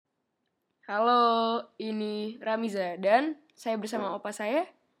Halo, ini Ramiza dan saya bersama opa saya,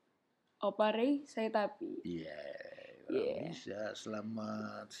 Opa Ray, saya tapi. Iya, Ramiza,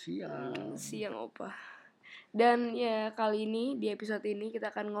 selamat siang. Siang opa. Dan ya kali ini di episode ini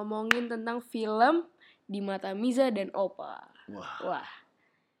kita akan ngomongin tentang film di mata Miza dan Opa. Wah.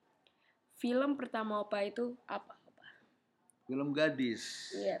 Film pertama Opa itu apa? Film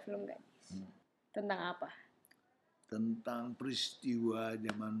gadis. Iya, film gadis. Tentang apa? Tentang peristiwa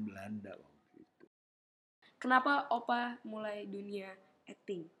zaman Belanda waktu itu. Kenapa Opa mulai dunia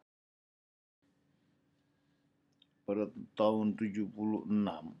acting? Pada tahun 76,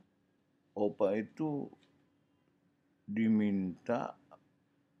 Opa itu diminta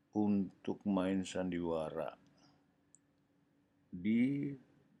untuk main sandiwara di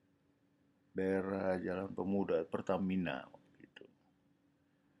daerah Jalan Pemuda Pertamina gitu.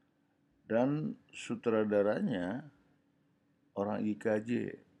 Dan sutradaranya orang IKJ,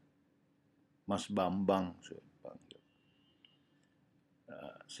 Mas Bambang saya panggil.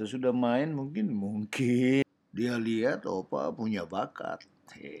 Nah, sesudah main mungkin dia lihat Opa punya bakat.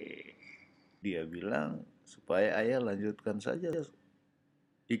 Dia bilang supaya ayah lanjutkan saja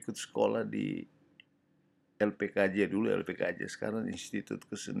ikut sekolah di LPKJ dulu, LPKJ sekarang Institut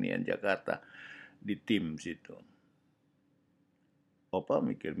Kesenian Jakarta, di tim situ. Opa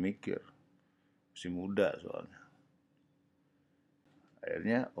mikir-mikir, masih muda soalnya.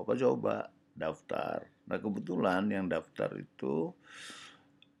 Akhirnya Opa coba daftar. Nah kebetulan yang daftar itu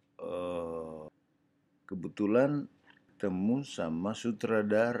kebetulan ketemu sama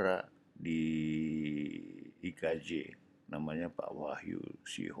sutradara di IKJ, namanya Pak Wahyu,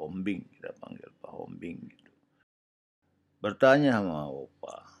 si Hombing, kita panggil Pak Hombing gitu. Bertanya sama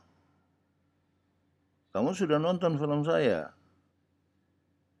Opa, kamu sudah nonton film saya?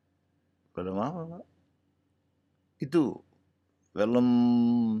 Film apa Pak? Itu film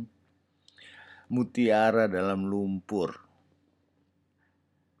Mutiara dalam Lumpur.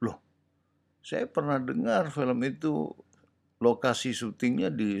 Loh, saya pernah dengar film itu, lokasi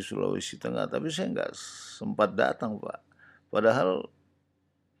syutingnya di Sulawesi Tengah, tapi saya nggak sempat datang Pak. Padahal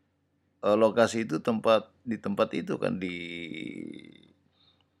lokasi itu di tempat itu kan di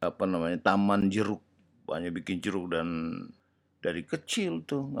Taman Jeruk, banyak bikin jeruk dan dari kecil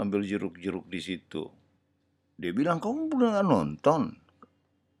tuh ngambil jeruk-jeruk di situ. Dia bilang kamu udah nggak nonton?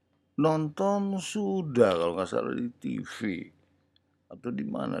 Nonton sudah kalau nggak salah di TV atau di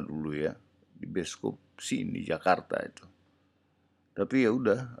mana dulu ya, di bioskop sini Jakarta itu. Tapi ya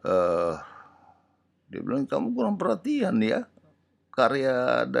udah, dia bilang kamu kurang perhatian ya,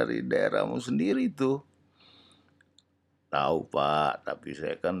 karya dari daerahmu sendiri tuh. Tahu Pak, tapi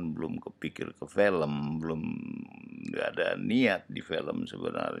saya kan belum kepikir ke film, belum nggak ada niat di film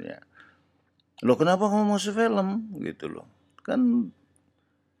sebenarnya. Loh kenapa kamu masuk film gitu loh? Kan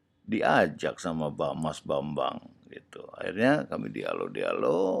diajak sama Mas Bambang gitu. Akhirnya kami dialog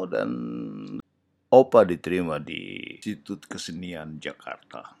dan Opa diterima di Institut Kesenian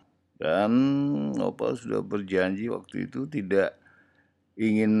Jakarta. Dan Opa sudah berjanji waktu itu tidak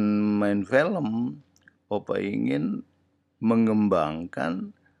ingin main film. Opa ingin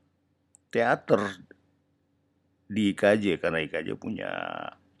mengembangkan teater di IKJ karena IKJ punya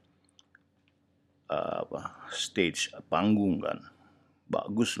stage, panggung kan.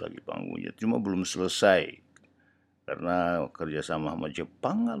 Bagus lagi panggungnya, cuma belum selesai karena kerjasama sama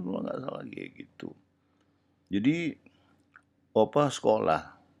Jepang kalau nggak salah kayak gitu. Jadi Opa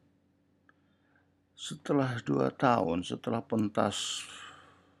sekolah. Setelah 2 tahun, setelah pentas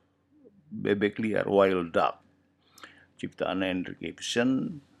bebek liar Wild Duck, ciptaan Henry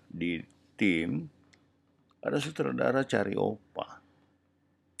Gibson di tim, ada sutradara cari Opa,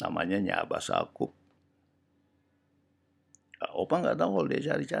 namanya Nyaba Sakup. Nah, Opa nggak tahu kalau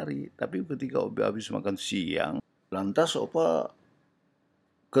dia cari-cari, tapi ketika Opa habis makan siang, lantas Opa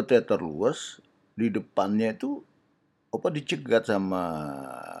ke teater luas, di depannya itu Opa dicegat sama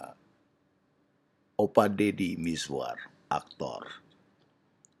Opa Deddy Miswar, aktor.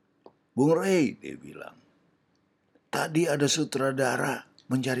 Bung Ray, dia bilang, tadi ada sutradara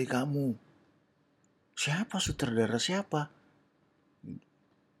mencari kamu. Siapa sutradara siapa?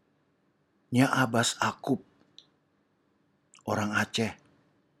 Nya Abbas Akub, orang Aceh.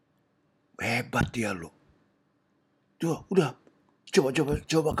 Hebat dia loh. Udah,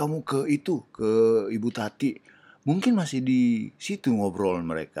 coba kamu ke Ibu Tati. Mungkin masih di situ ngobrol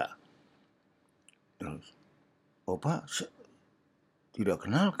mereka. Terus, Opa tidak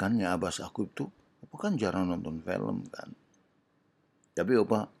kenal kan Nya Abbas Akub tuh. Opa kan jarang nonton film kan. Tapi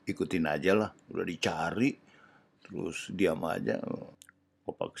Opa ikutin aja lah, udah dicari, terus diam aja.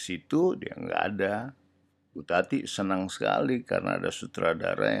 Opa ke situ dia nggak ada. Bu Tati senang sekali karena ada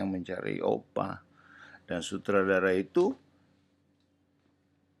sutradara yang mencari Opa. Dan sutradara itu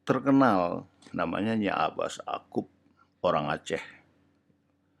terkenal, namanya Nya Abbas Akub, orang Aceh.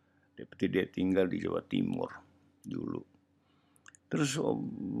 Dia tinggal di Jawa Timur dulu. Terus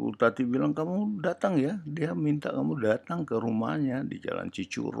Bu Tati bilang, kamu datang ya. Dia minta kamu datang ke rumahnya di Jalan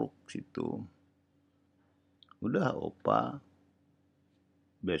Cicurug situ. Udah Opa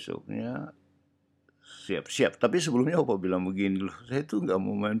besoknya siap-siap. Tapi sebelumnya Opa bilang begini loh, saya tuh nggak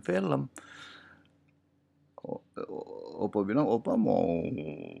mau main film. Opa bilang Opa mau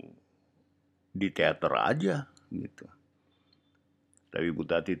di teater aja gitu. Tapi Bu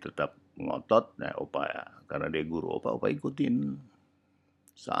Tati tetap ngotot, nah Opa ya, karena dia guru Opa ikutin.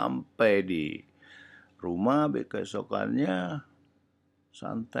 Sampai di rumah keesokannya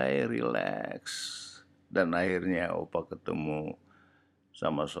santai, rileks. Dan akhirnya Opa ketemu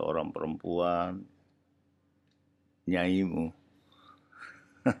sama seorang perempuan, Nyaimu.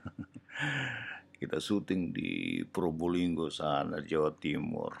 Kita syuting di Probolinggo sana, Jawa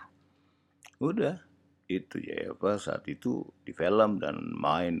Timur. Udah, itu ya apa saat itu di film dan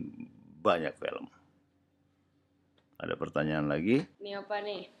main banyak film. Ada pertanyaan lagi? Nih Opa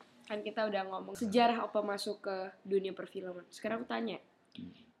nih, kan kita udah ngomong sejarah Opa masuk ke dunia perfilman. Sekarang aku tanya,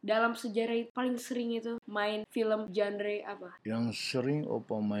 dalam sejarah itu paling sering itu main film genre apa? Yang sering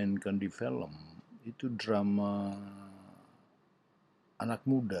Opa mainkan di film itu drama anak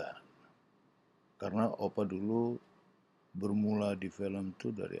muda. Karena Opa dulu bermula di film itu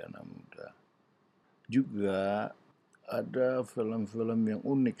dari anak muda. Juga ada film-film yang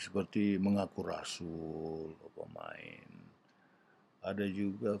unik seperti Mengaku Rasul, Opa main. Ada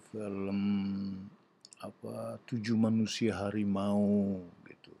juga film 7 Manusia Harimau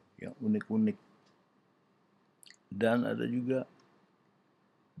gitu, yang unik-unik. Dan ada juga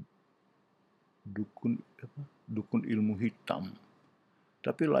Dukun Ilmu Hitam.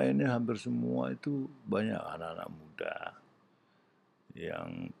 Tapi lainnya hampir semua itu banyak anak-anak muda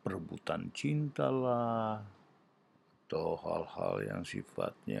yang perebutan cinta lah, atau hal-hal yang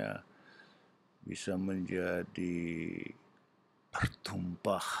sifatnya bisa menjadi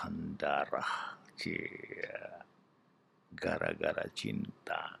pertumpahan darah, gara-gara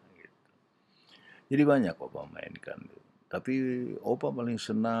cinta gitu. Jadi banyak Opa mainkan. Tapi Opa paling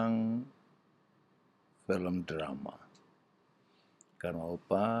senang film drama. Karena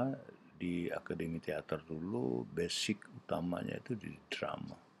Opa di Akademi Teater dulu basic utamanya itu di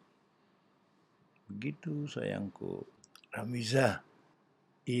drama. Begitu sayangku. Ramiza,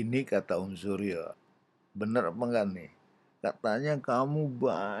 ini kata Om Suryo, bener apa enggak nih? Katanya kamu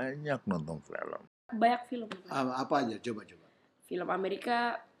banyak nonton film. Banyak film. Apa aja? Coba. Film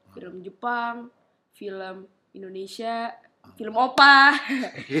Amerika, film Jepang, film Indonesia, film Opa.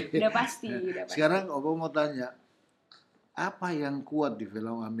 Udah pasti. Sekarang Opa mau tanya, apa yang kuat di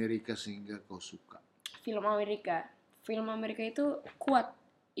film Amerika sehingga kau suka? Film Amerika itu kuat.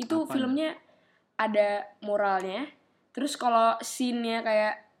 Itu Apanya? filmnya ada moralnya. Terus kalau scene-nya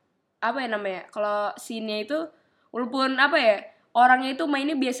kayak apa ya namanya? Kalau scene-nya itu walaupun apa ya, orangnya itu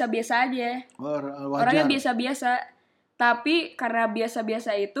mainnya biasa-biasa aja. Orangnya biasa-biasa. Tapi karena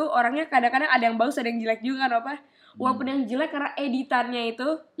biasa-biasa itu orangnya kadang-kadang ada yang bagus, ada yang jelek juga kan apa? Walaupun yang jelek karena editannya itu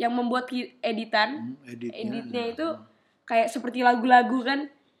yang membuat editnya itu kayak seperti lagu-lagu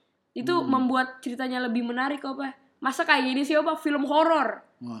kan, itu membuat ceritanya lebih menarik Opa. Masa kayak gini sih Opa, film horor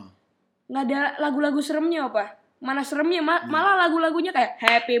nggak ada lagu-lagu seremnya Opa. Mana seremnya, malah lagu-lagunya kayak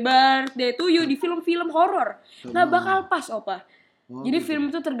Happy Birthday to You di film-film horor. Nggak bakal pas Opa. Jadi gitu.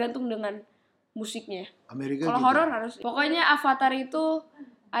 Film itu tergantung dengan musiknya. Kalau horor harus. Pokoknya Avatar itu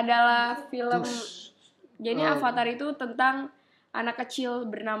adalah film. Jadi Avatar itu tentang anak kecil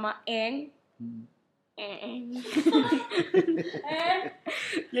bernama Aang.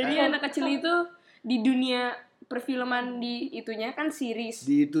 Jadi anak kecil itu di dunia perfilman di itunya kan series.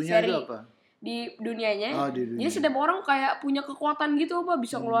 Di itunya itu apa? Di dunianya. Jadi setiap orang kayak punya kekuatan gitu apa,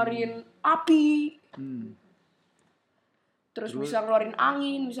 bisa ngeluarin api. Terus bisa ngeluarin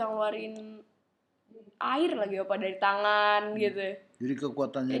angin, bisa ngeluarin air lagi apa dari tangan gitu. Jadi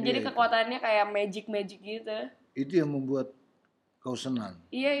kekuatannya jadi kekuatannya kayak magic gitu. Itu yang membuat kau senang?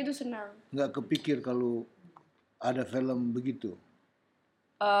 Iya, itu senang. Nggak kepikir kalau ada film begitu?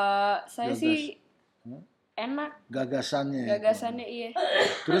 Saya sih enak. Gagasannya iya.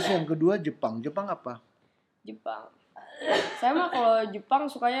 Terus yang kedua Jepang apa? Jepang. Saya mah kalau Jepang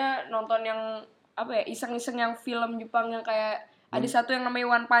sukanya nonton yang apa ya, iseng-iseng yang film Jepang yang kayak ada satu yang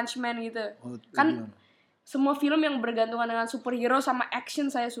namanya One Punch Man gitu. Kan semua film yang bergantungan dengan superhero sama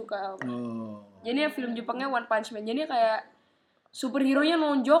action saya suka. Jadi ya film Jepangnya One Punch Man. Jadi kayak superhero-nya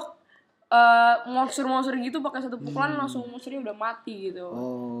nonjok, monster-monster gitu pakai satu pukulan langsung monsternya udah mati gitu.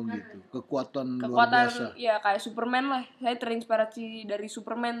 Oh gitu. Kekuatan luar biasa. Ya kayak Superman lah. Saya terinspirasi dari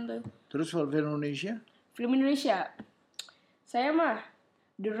Superman tuh. Terus film Indonesia? Film Indonesia. Saya mah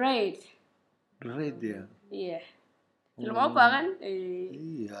The Raid. The Raid ya. Iya. Film Opa kan?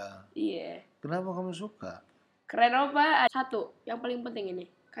 Iya. Kenapa kamu suka? Keren Opa. Satu, yang paling penting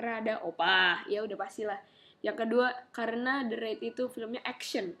ini karena ada Opa. Ya udah pastilah. Yang kedua karena The Raid itu filmnya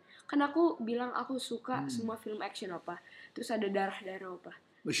action. Kan aku bilang aku suka semua film action Opa. Terus ada darah-darah Opa.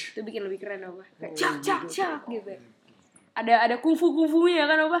 Ush. Itu bikin lebih keren Opa. Kayak cak gitu. Ada kungfu-kungfunya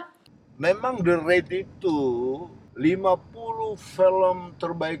kan Opa? Memang The Raid itu 50 film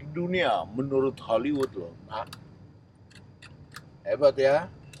terbaik dunia menurut Hollywood loh. Nah, hebat ya.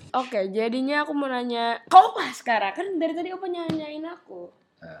 Oke, jadinya aku mau nanya ke Opa sekarang. Kan dari tadi Opa nyanyain aku.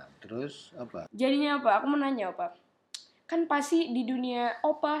 Nah, terus apa? Jadinya apa? Aku mau nanya Opa. Kan pasti di dunia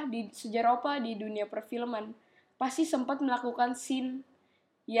Opa, di sejarah Opa, di dunia perfilman, pasti sempat melakukan scene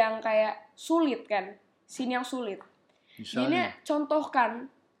yang kayak sulit kan? Scene yang sulit. Jadi contohkan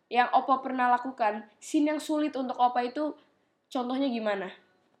yang Opa pernah lakukan, scene yang sulit untuk Opa itu contohnya gimana?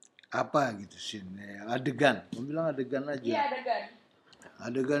 Apa gitu scene? Adegan. Kamu bilang adegan aja. Iya, adegan.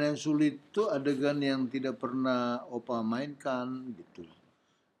 Adegan yang sulit itu adegan yang tidak pernah Opa mainkan gitu.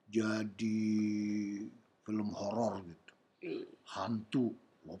 Jadi film horor gitu. Hantu.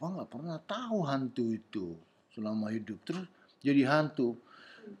 Opa nggak pernah tahu hantu itu selama hidup. Terus jadi hantu.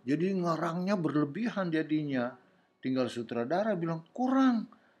 Jadi ngarangnya berlebihan jadinya. Tinggal sutradara bilang kurang,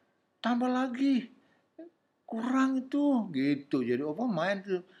 tambah lagi, kurang itu gitu. Jadi Opa main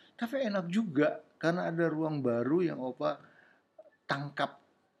tuh. Tapi enak juga karena ada ruang baru yang Opa tangkap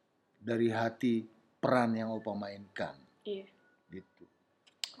dari hati peran yang Opa mainkan. Iya. Gitu.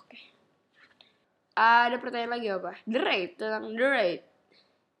 Oke. Ada pertanyaan lagi Opa. Tentang The Raid.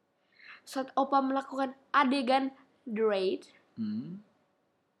 Saat Opa melakukan adegan The Raid,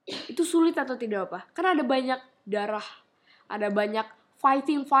 itu sulit atau tidak Opa? Karena ada banyak darah, ada banyak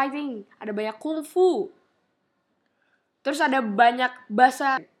fighting, ada banyak kungfu. Terus ada banyak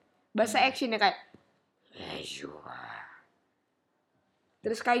bahasa actionnya kayak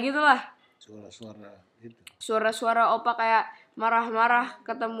terus kayak gitulah. Suara-suara itu. Suara-suara Opa kayak marah-marah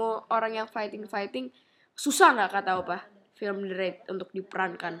ketemu orang yang fighting. Susah nggak kata Opa film The Raid untuk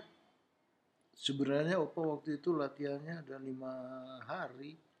diperankan? Sebenarnya Opa waktu itu latihannya ada 5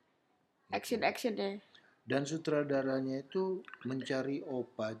 hari. Action-actionnya. Dan sutradaranya itu mencari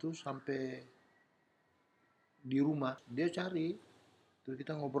Opa itu sampai di rumah. Dia cari. Terus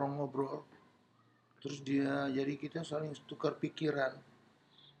kita ngobrol-ngobrol. Terus jadi kita saling tukar pikiran.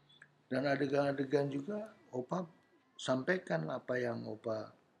 Dan adegan-adegan juga Opa sampaikan apa yang Opa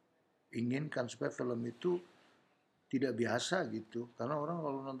inginkan supaya film itu tidak biasa gitu. Karena orang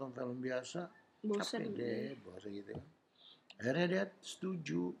kalau nonton film biasa Bosan gitu. Akhirnya dia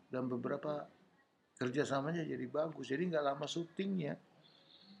setuju dan beberapa kerjasamanya jadi bagus. Jadi nggak lama syutingnya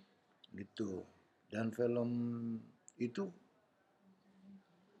gitu. Dan film itu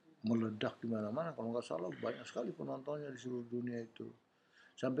meledak di mana-mana. Kalau nggak salah banyak sekali penontonnya di seluruh dunia itu.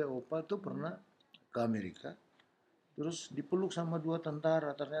 Sampai Opa tuh pernah ke Amerika, terus dipeluk sama 2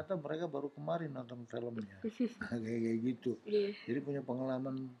 tentara. Ternyata mereka baru kemarin nonton filmnya. kayak gitu. Yeah. Jadi punya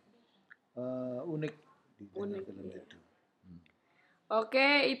pengalaman unik di film itu.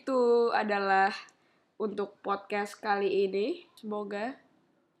 Oke, itu adalah untuk podcast kali ini. Semoga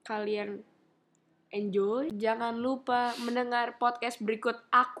kalian enjoy. Jangan lupa mendengar podcast berikut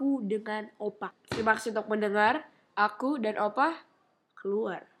aku dengan Opa. Terima kasih untuk mendengar. Aku dan Opa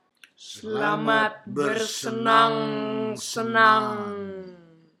keluar. Selamat bersenang-senang.